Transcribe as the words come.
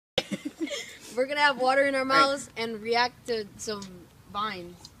we're gonna have water in our mouths and react to some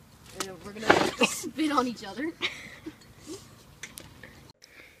vines. And we're gonna spit on each other.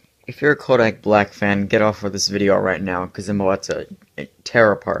 If you're a Kodak Black fan, get off of this video right now, because I'm about to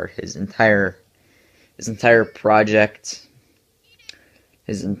tear apart his entire project,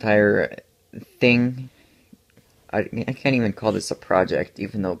 his entire thing. I can't even call this a project,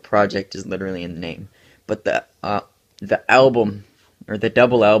 even though project is literally in the name. But the album, or the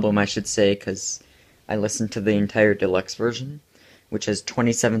double album, I should say, because I listened to the entire deluxe version, which has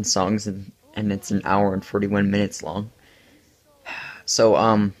 27 songs and it's an hour and 41 minutes long.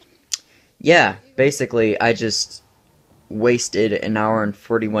 So, yeah, basically, I just wasted an hour and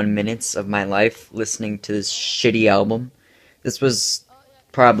 41 minutes of my life listening to this shitty album. This was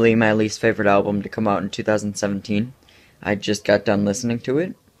probably my least favorite album to come out in 2017. I just got done listening to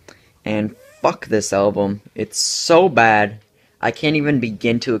it, and fuck this album. It's so bad. I can't even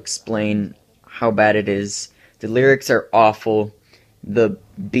begin to explain how bad it is. The lyrics are awful. The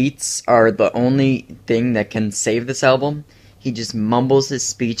beats are the only thing that can save this album. He just mumbles his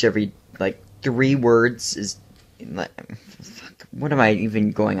speech every, 3 words is, fuck, what am I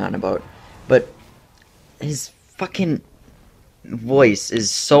even going on about? But his fucking voice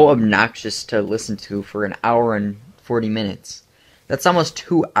is so obnoxious to listen to for an hour and 40 minutes. That's almost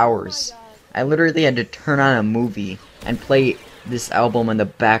 2 hours. I literally had to turn on a movie and play this album in the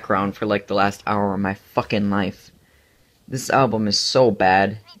background for the last hour of my fucking life. This album is so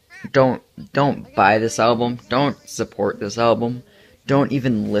bad. Don't buy this album. Don't support this album. Don't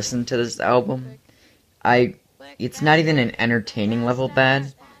even listen to this album. It's not even an entertaining level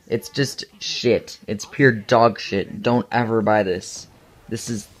bad. It's just shit. It's pure dog shit. Don't ever buy this. This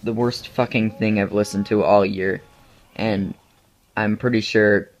is the worst fucking thing I've listened to all year. And I'm pretty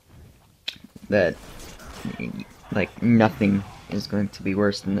sure that, nothing is going to be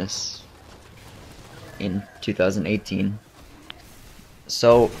worse than this in 2018.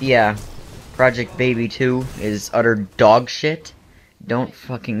 So, yeah. Project Baby 2 is utter dog shit. Don't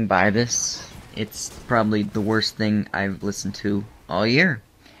fucking buy this. It's probably the worst thing I've listened to all year.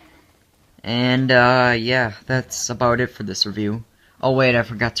 And, yeah, that's about it for this review. Oh wait, I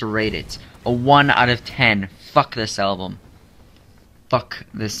forgot to rate it. A 1 out of 10. Fuck this album. Fuck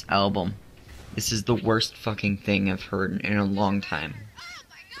this album. This is the worst fucking thing I've heard in a long time.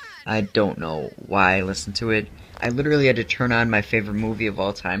 I don't know why I listened to it. I literally had to turn on my favorite movie of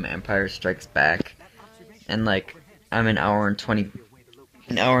all time, Empire Strikes Back. And, I'm an hour and 20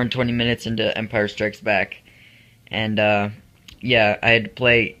 minutes into Empire Strikes Back. And, yeah, I had to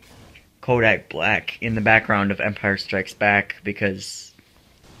play Kodak Black in the background of Empire Strikes Back because,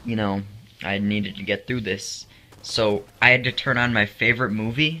 I needed to get through this. So, I had to turn on my favorite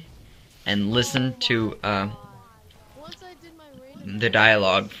movie and listen to, the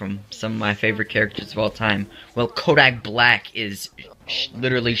dialogue from some of my favorite characters of all time. Well, Kodak Black is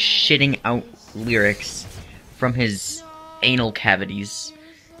literally shitting out lyrics from his anal cavities.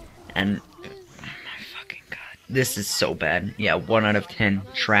 And, oh my fucking god. This is so bad. Yeah, 1 out of 10.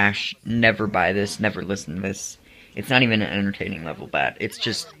 Trash. Never buy this. Never listen to this. It's not even an entertaining level bad. It's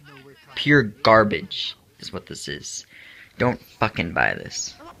just pure garbage is what this is. Don't fucking buy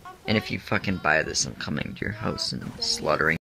this. And if you fucking buy this, I'm coming to your house and slaughtering